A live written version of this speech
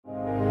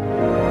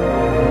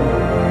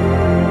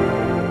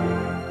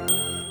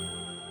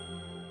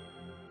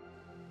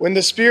When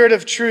the Spirit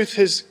of truth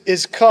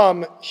is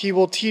come, he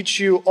will teach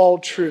you all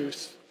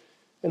truth.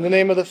 In the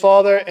name of the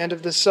Father, and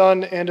of the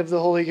Son, and of the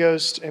Holy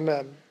Ghost,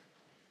 amen.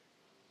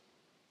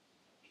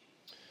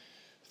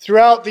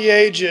 Throughout the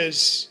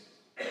ages,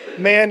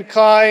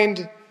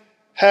 mankind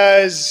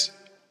has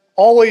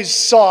always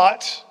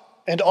sought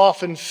and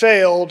often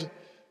failed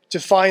to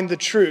find the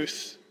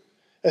truth,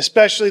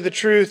 especially the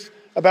truth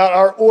about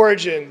our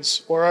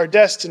origins or our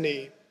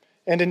destiny,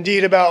 and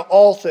indeed about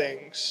all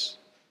things.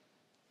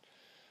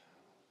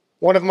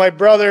 One of my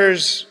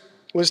brothers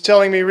was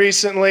telling me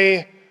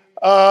recently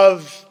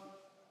of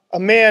a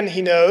man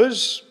he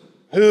knows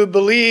who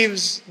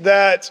believes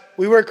that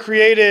we were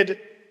created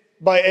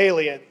by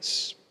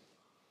aliens,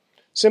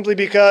 simply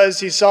because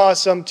he saw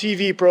some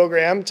TV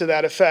program to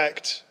that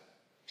effect.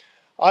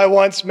 I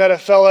once met a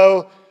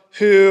fellow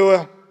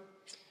who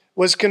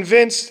was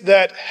convinced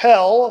that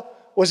hell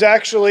was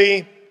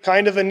actually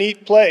kind of a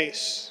neat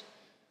place,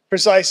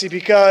 precisely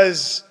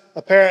because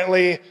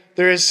apparently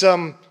there is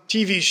some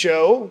TV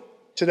show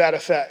to that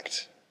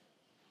effect.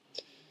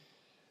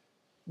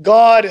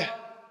 God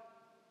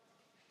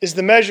is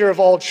the measure of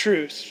all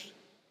truth.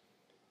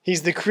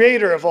 He's the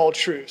creator of all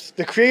truth,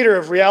 the creator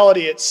of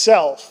reality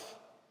itself.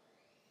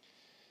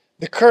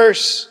 The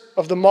curse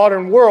of the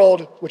modern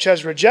world, which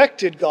has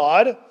rejected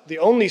God, the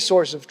only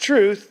source of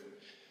truth,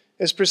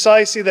 is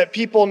precisely that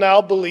people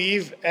now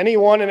believe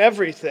anyone and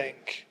everything.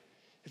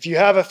 If you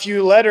have a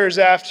few letters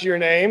after your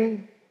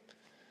name,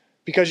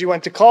 because you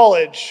went to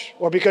college,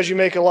 or because you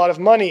make a lot of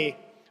money,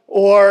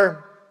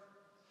 or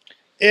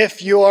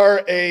if you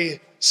are a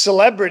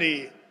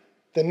celebrity,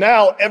 then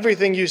now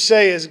everything you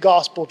say is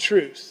gospel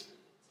truth.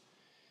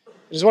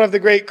 It is one of the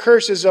great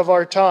curses of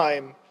our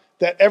time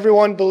that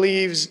everyone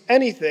believes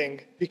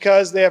anything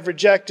because they have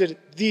rejected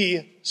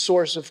the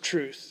source of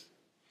truth.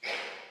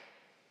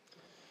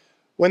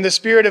 When the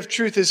Spirit of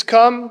truth is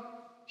come,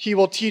 he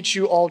will teach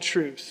you all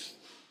truth.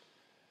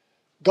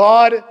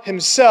 God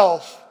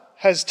himself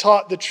has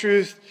taught the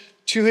truth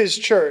to his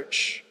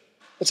church.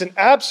 It's an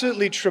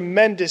absolutely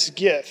tremendous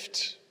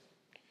gift.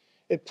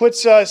 It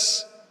puts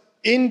us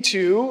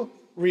into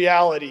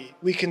reality.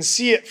 We can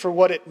see it for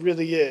what it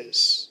really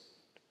is.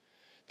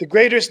 The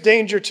greatest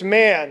danger to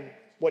man,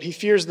 what he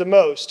fears the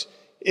most,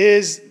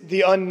 is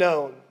the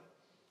unknown.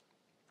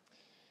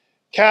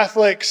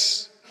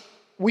 Catholics,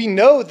 we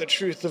know the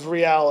truth of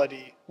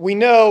reality. We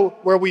know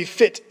where we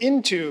fit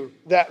into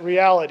that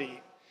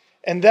reality.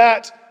 And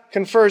that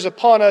confers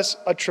upon us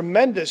a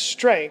tremendous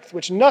strength,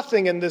 which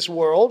nothing in this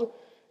world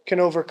can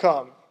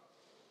overcome.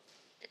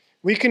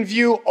 We can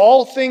view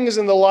all things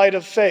in the light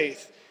of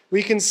faith.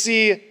 We can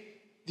see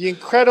the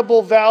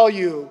incredible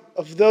value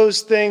of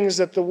those things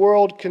that the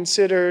world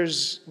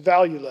considers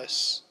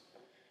valueless.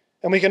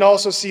 And we can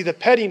also see the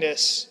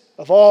pettiness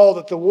of all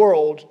that the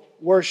world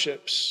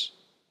worships.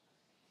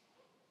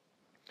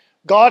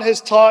 God has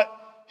taught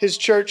his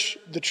church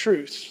the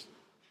truth.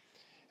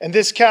 And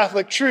this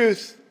Catholic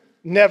truth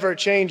never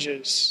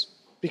changes,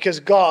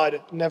 because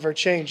God never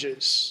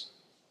changes.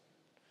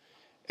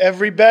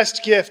 Every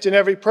best gift and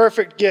every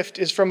perfect gift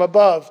is from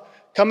above,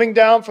 coming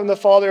down from the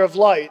Father of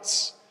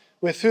lights,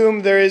 with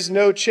whom there is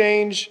no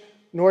change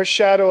nor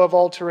shadow of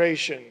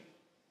alteration.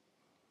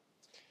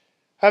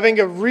 Having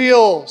a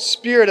real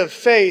spirit of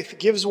faith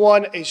gives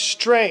one a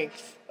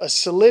strength, a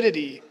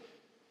solidity.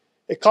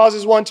 It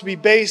causes one to be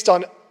based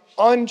on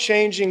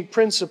unchanging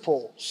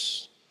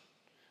principles,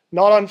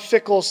 not on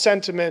fickle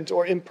sentiment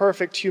or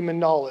imperfect human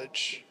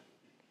knowledge.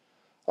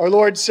 Our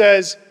Lord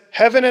says,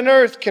 "Heaven and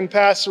earth can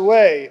pass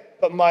away,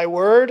 but my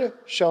word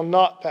shall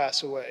not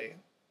pass away."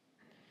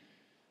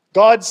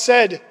 God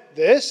said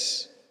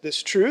this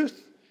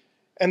truth,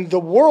 and the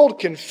world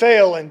can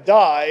fail and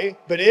die,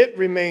 but it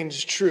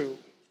remains true.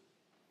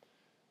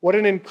 What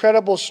an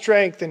incredible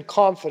strength and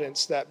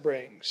confidence that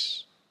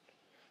brings.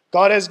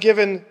 God has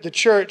given the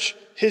church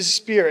his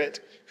Spirit,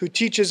 who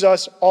teaches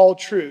us all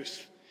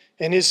truth,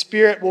 and his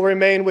Spirit will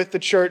remain with the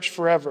church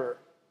forever.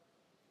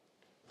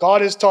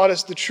 God has taught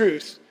us the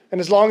truth, and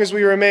as long as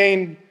we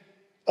remain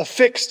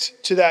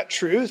affixed to that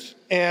truth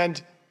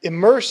and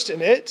immersed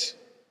in it,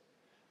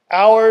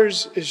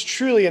 ours is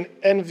truly an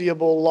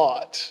enviable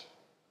lot.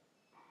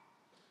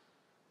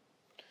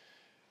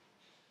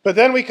 But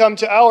then we come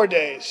to our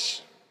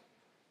days.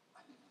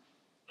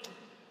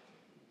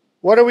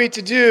 What are we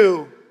to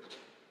do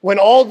when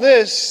all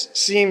this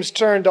seems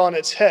turned on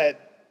its head?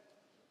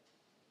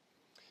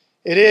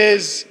 It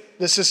is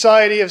the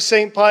Society of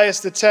St.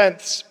 Pius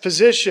X's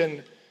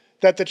position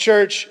that the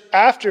Church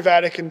after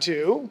Vatican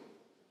II,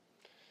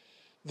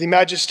 the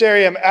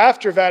magisterium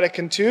after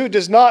Vatican II,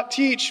 does not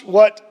teach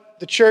what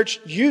the Church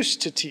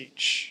used to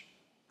teach.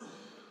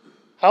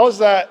 How is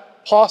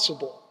that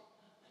possible?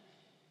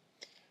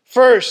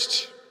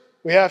 First,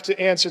 we have to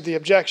answer the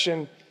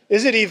objection,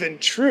 is it even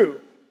true?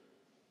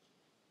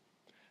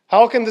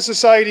 How can the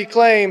Society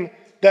claim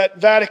that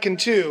Vatican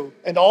II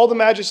and all the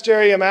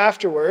magisterium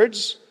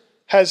afterwards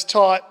has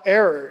taught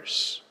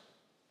errors?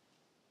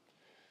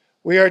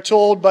 We are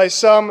told by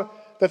some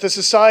that the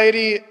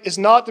Society is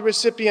not the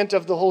recipient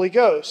of the Holy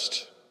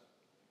Ghost.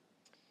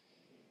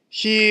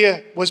 He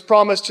was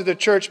promised to the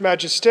church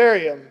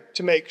magisterium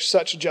to make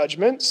such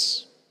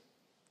judgments,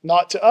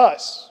 not to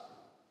us.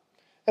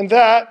 And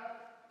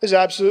that is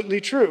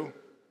absolutely true.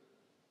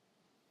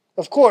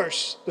 Of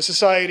course, the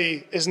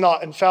society is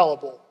not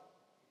infallible.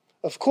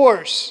 Of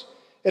course,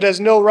 it has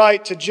no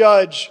right to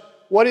judge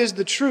what is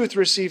the truth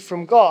received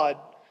from God.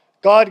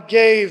 God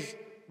gave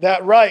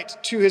that right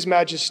to his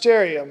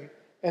magisterium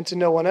and to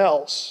no one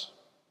else.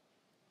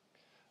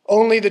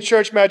 Only the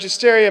church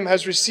magisterium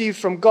has received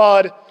from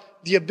God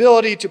the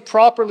ability to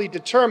properly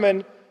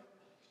determine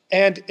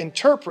and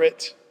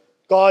interpret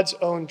God's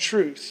own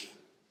truth.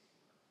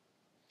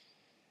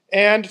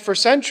 And for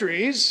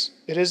centuries,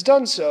 it has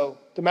done so.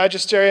 The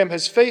magisterium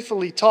has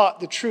faithfully taught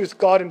the truth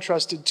God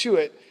entrusted to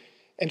it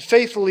and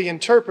faithfully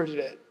interpreted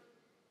it.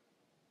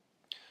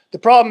 The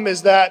problem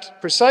is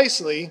that,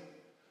 precisely,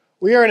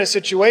 we are in a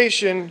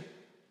situation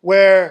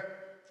where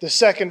the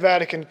Second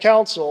Vatican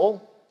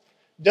Council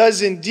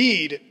does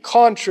indeed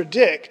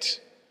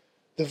contradict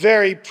the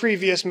very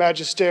previous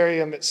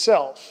magisterium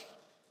itself.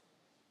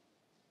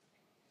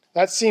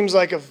 That seems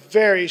like a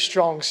very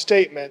strong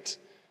statement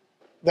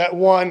that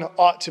one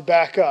ought to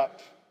back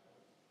up.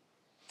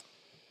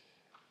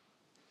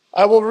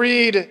 I will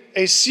read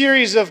a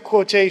series of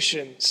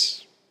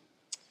quotations.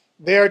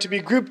 They are to be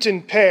grouped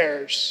in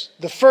pairs.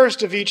 The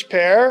first of each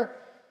pair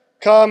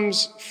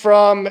comes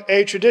from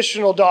a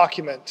traditional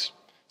document,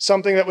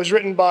 something that was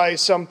written by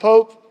some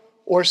pope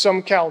or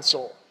some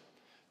council.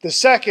 The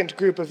second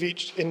group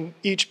in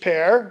each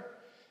pair,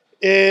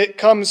 it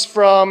comes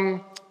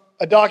from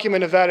a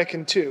document of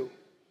Vatican II.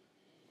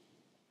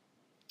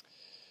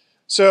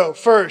 So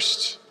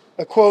first,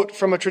 a quote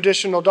from a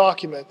traditional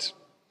document.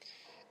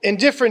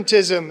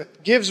 Indifferentism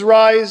gives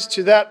rise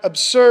to that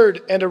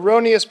absurd and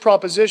erroneous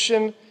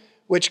proposition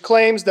which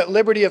claims that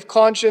liberty of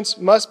conscience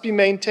must be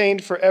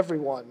maintained for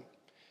everyone.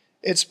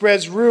 It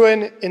spreads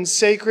ruin in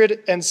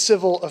sacred and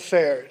civil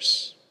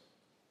affairs.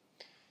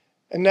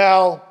 And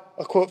now,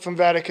 a quote from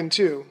Vatican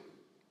II.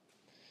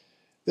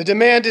 The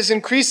demand is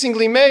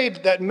increasingly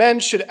made that men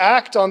should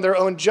act on their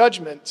own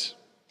judgment.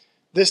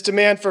 This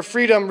demand for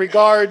freedom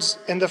regards,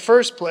 in the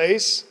first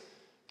place,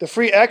 the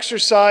free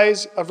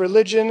exercise of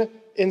religion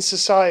in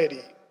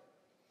society.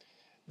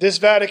 This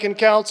Vatican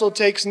Council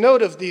takes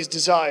note of these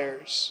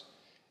desires.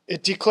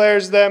 It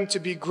declares them to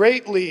be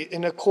greatly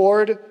in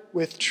accord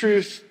with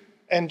truth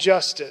and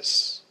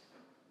justice.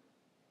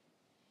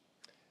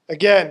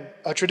 Again,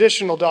 a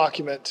traditional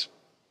document.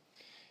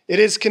 It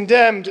is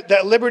condemned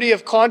that liberty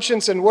of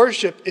conscience and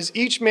worship is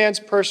each man's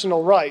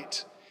personal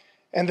right,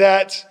 and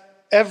that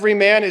every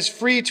man is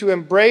free to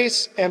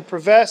embrace and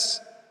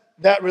profess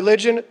that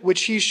religion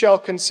which he shall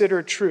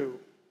consider true.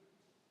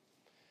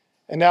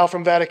 And now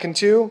from Vatican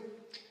II,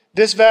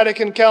 this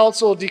Vatican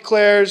Council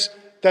declares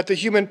that the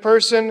human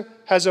person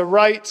has a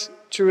right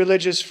to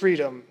religious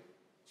freedom.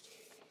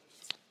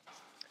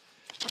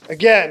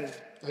 Again,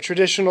 a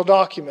traditional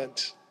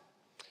document.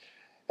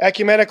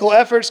 Ecumenical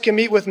efforts can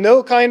meet with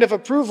no kind of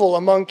approval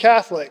among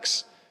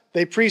Catholics.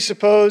 They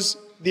presuppose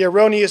the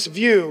erroneous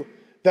view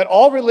that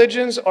all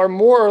religions are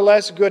more or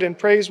less good and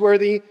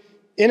praiseworthy,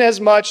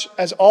 inasmuch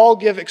as all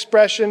give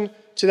expression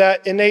to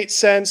that innate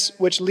sense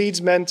which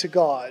leads men to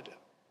God.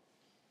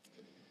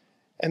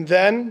 And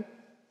then,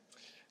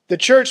 the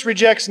Church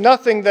rejects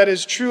nothing that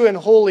is true and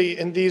holy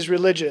in these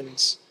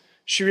religions.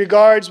 She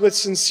regards with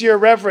sincere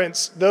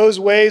reverence those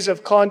ways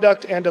of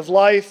conduct and of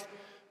life,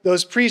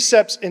 those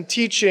precepts and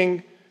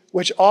teaching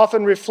which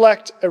often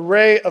reflect a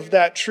ray of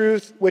that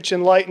truth which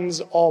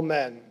enlightens all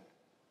men.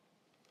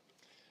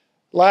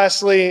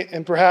 Lastly,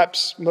 and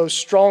perhaps most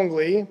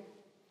strongly,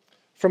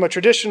 from a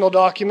traditional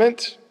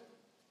document,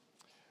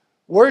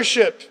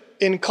 worship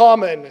in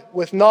common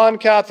with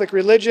non-Catholic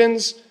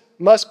religions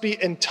must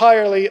be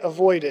entirely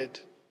avoided.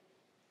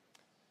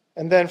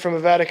 And then from a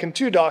Vatican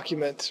II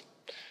document,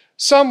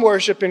 some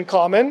worship in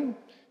common,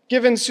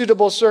 given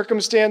suitable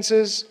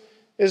circumstances,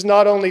 is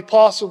not only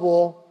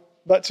possible,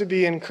 but to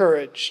be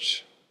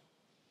encouraged.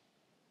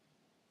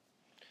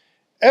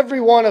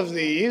 Every one of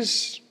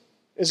these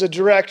is a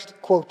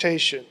direct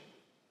quotation.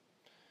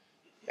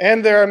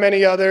 And there are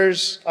many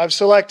others. I've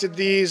selected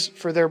these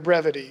for their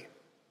brevity.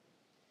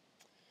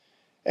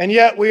 And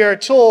yet we are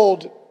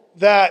told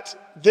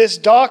that this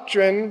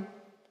doctrine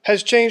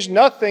has changed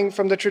nothing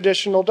from the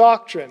traditional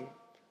doctrine.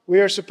 We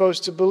are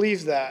supposed to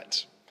believe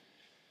that.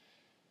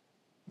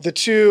 The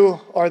two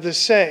are the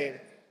same.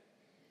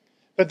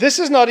 But this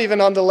is not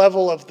even on the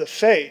level of the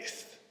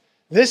faith.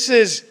 This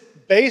is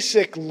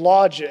basic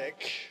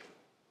logic.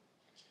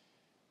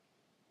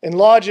 In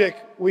logic,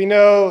 we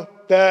know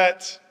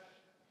that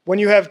when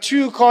you have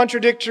two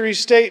contradictory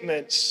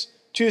statements,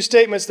 two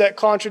statements that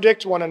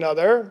contradict one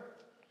another,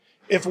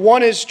 if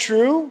one is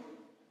true,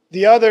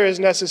 the other is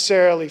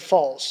necessarily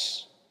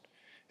false.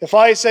 If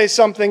I say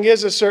something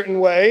is a certain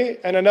way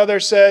and another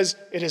says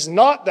it is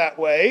not that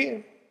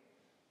way,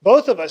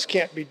 both of us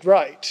can't be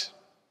right.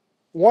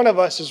 One of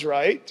us is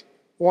right,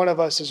 one of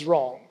us is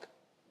wrong.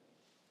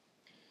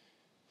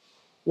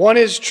 One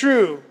is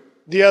true,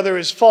 the other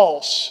is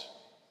false.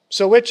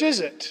 So which is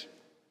it?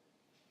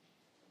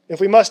 if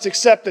we must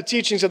accept the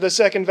teachings of the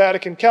Second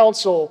Vatican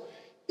Council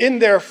in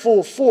their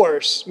full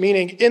force,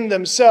 meaning in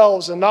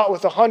themselves and not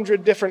with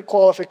 100 different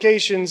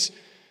qualifications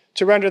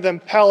to render them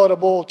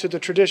palatable to the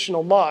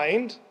traditional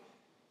mind,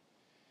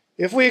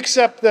 if we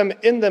accept them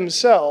in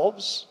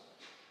themselves,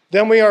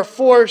 then we are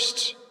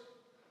faced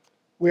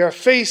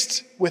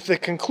with the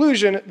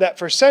conclusion that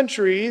for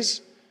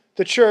centuries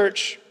the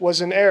church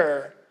was in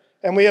error,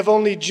 and we have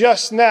only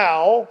just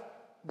now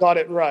got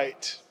it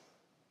right.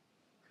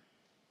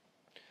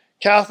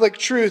 Catholic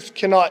truth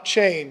cannot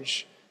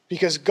change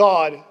because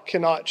God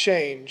cannot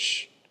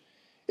change.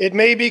 It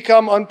may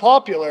become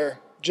unpopular,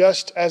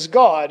 just as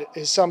God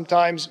is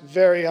sometimes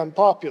very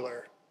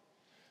unpopular,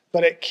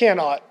 but it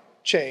cannot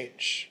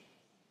change.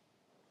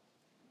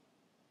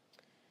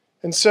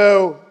 And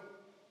so,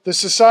 the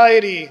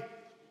society,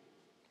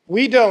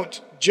 we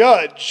don't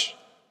judge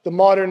the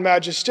modern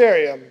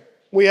magisterium.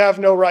 We have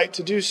no right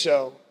to do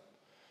so,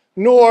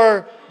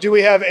 nor do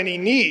we have any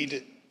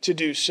need to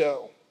do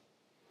so,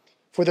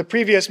 for the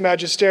previous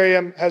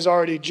magisterium has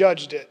already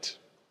judged it.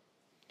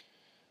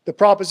 The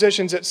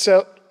propositions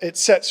it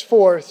sets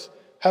forth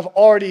have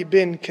already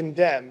been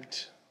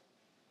condemned.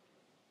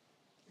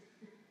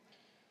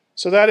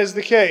 So that is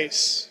the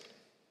case.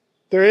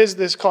 There is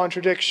this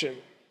contradiction.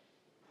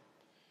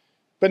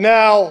 But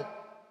now,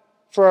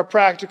 for a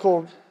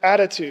practical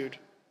attitude,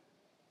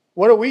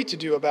 what are we to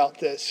do about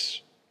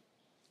this?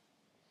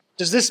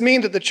 Does this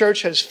mean that the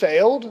church has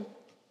failed?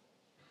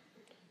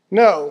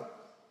 No,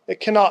 it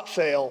cannot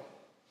fail.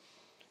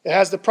 It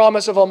has the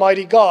promise of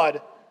Almighty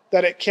God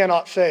that it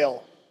cannot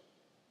fail.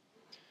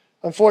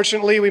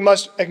 Unfortunately, we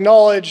must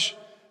acknowledge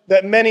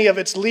that many of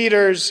its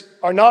leaders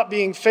are not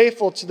being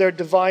faithful to their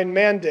divine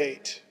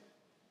mandate.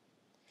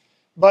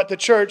 But the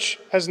church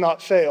has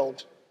not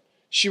failed.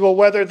 She will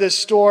weather this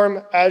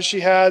storm as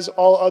she has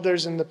all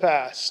others in the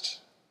past.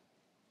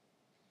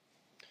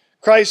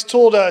 Christ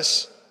told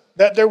us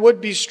that there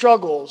would be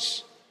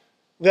struggles,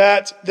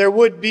 that there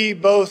would be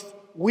both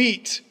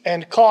wheat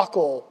and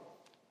cockle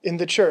in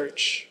the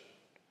church.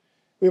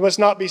 We must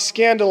not be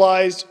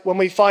scandalized when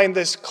we find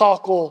this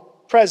cockle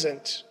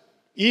present,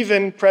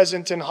 even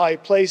present in high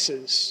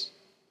places.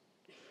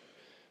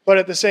 But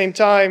at the same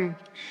time,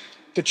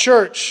 the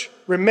church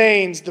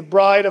remains the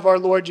bride of our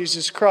Lord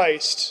Jesus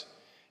Christ,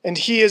 and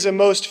he is a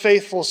most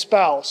faithful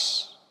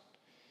spouse.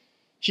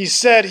 He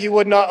said he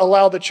would not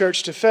allow the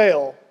church to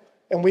fail,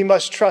 and we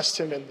must trust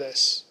him in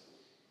this.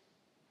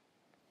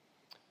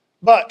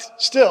 But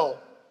still,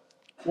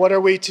 what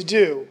are we to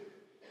do?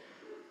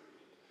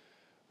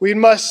 We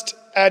must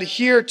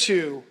adhere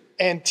to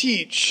and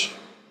teach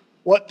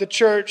what the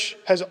church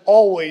has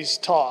always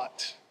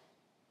taught.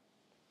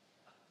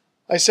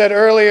 I said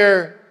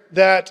earlier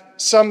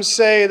that some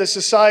say the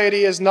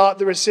society is not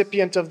the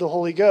recipient of the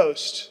Holy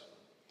Ghost.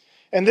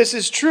 And this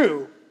is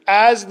true.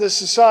 As the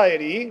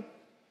society,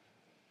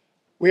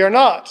 we are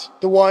not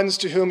the ones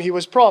to whom he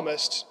was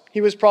promised. He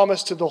was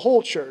promised to the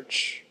whole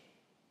church.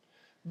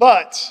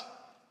 But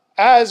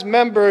as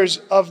members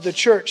of the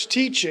church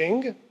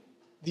teaching,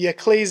 the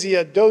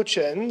ecclesia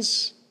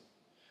docens,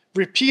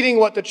 repeating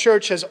what the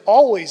church has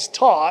always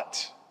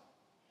taught,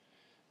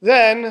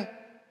 then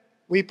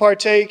we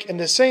partake in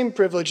the same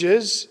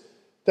privileges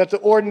that the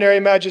ordinary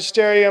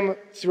magisterium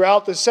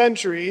throughout the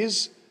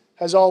centuries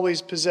has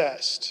always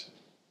possessed.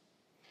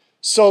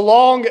 So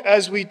long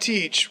as we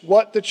teach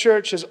what the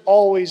church has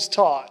always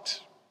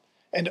taught,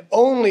 and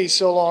only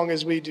so long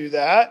as we do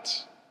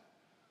that,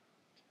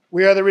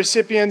 we are the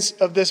recipients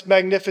of this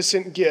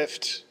magnificent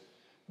gift,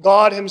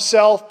 God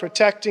himself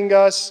protecting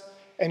us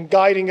and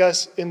guiding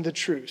us in the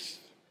truth.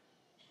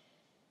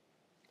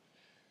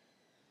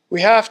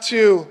 We have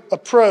to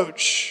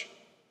approach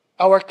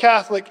our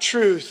Catholic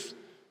truth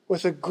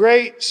with a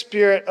great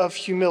spirit of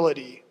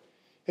humility.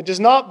 It does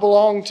not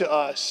belong to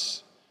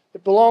us.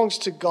 It belongs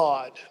to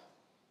God,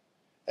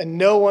 and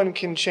no one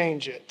can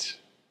change it.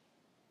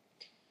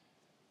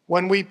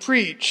 When we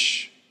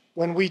preach,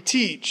 when we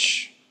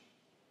teach,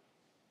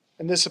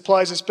 and this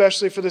applies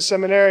especially for the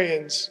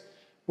seminarians,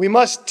 we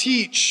must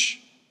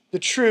teach the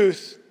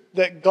truth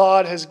that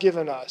God has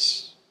given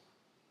us.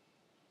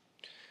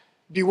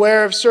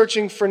 Beware of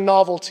searching for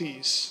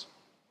novelties.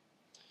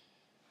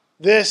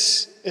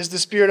 This is the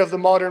spirit of the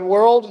modern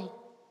world,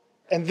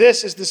 and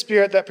this is the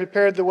spirit that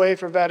prepared the way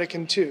for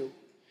Vatican II.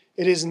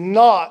 It is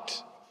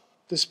not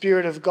the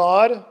Spirit of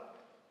God,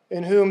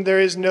 in whom there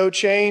is no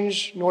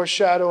change nor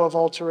shadow of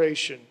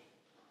alteration.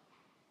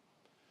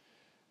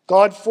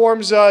 God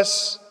forms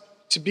us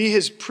to be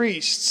his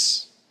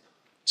priests,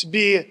 to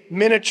be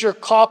miniature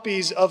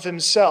copies of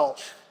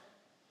himself,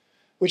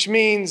 which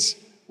means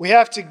we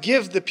have to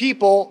give the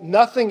people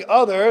nothing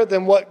other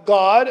than what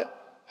God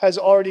has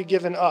already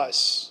given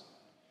us.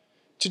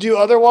 To do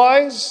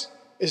otherwise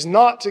is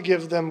not to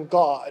give them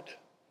God.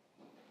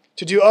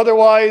 To do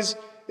otherwise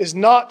is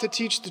not to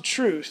teach the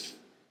truth,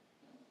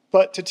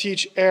 but to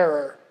teach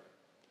error.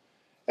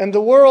 And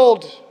the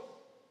world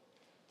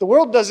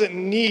doesn't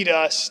need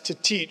us to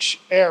teach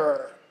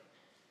error.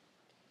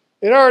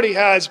 It already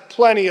has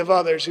plenty of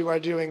others who are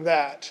doing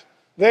that.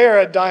 They are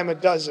a dime a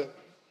dozen.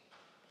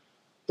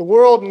 The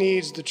world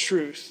needs the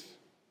truth,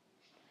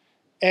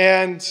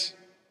 and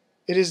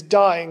it is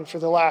dying for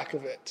the lack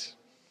of it.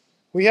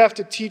 We have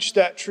to teach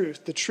that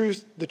truth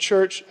the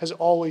church has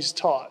always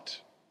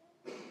taught.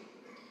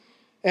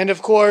 And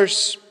of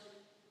course,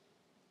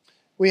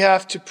 we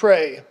have to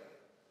pray.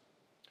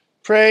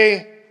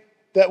 Pray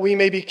that we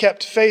may be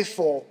kept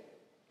faithful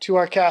to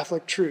our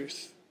Catholic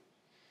truth.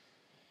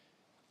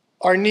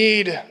 Our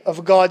need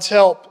of God's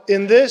help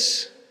in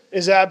this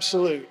is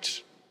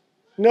absolute.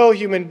 No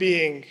human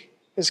being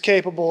is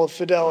capable of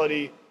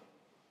fidelity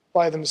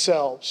by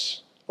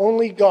themselves.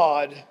 Only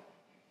God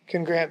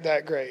can grant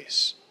that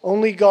grace.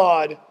 Only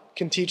God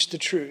can teach the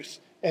truth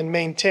and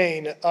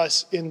maintain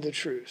us in the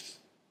truth.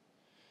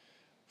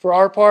 For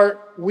our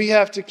part, we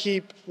have to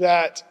keep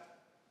that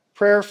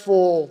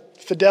prayerful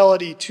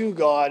fidelity to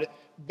God,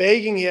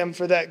 begging Him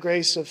for that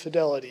grace of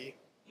fidelity.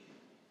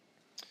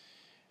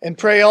 And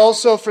pray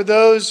also for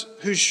those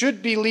who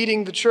should be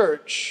leading the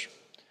church,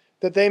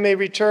 that they may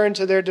return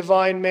to their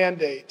divine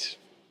mandate,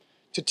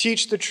 to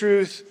teach the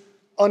truth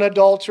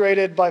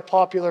unadulterated by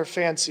popular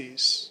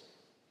fancies.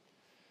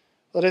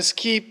 Let us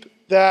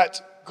keep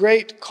that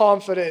great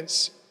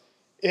confidence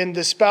in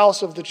the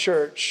spouse of the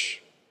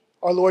church,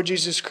 our Lord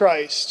Jesus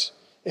Christ,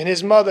 in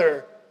His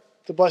mother,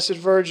 the Blessed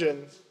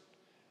Virgin.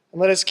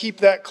 And let us keep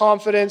that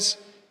confidence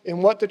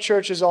in what the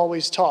church has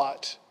always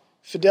taught.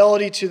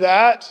 Fidelity to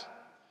that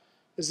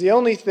is the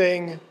only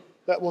thing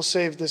that will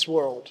save this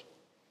world.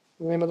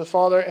 In the name of the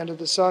Father, and of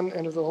the Son,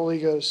 and of the Holy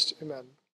Ghost. Amen.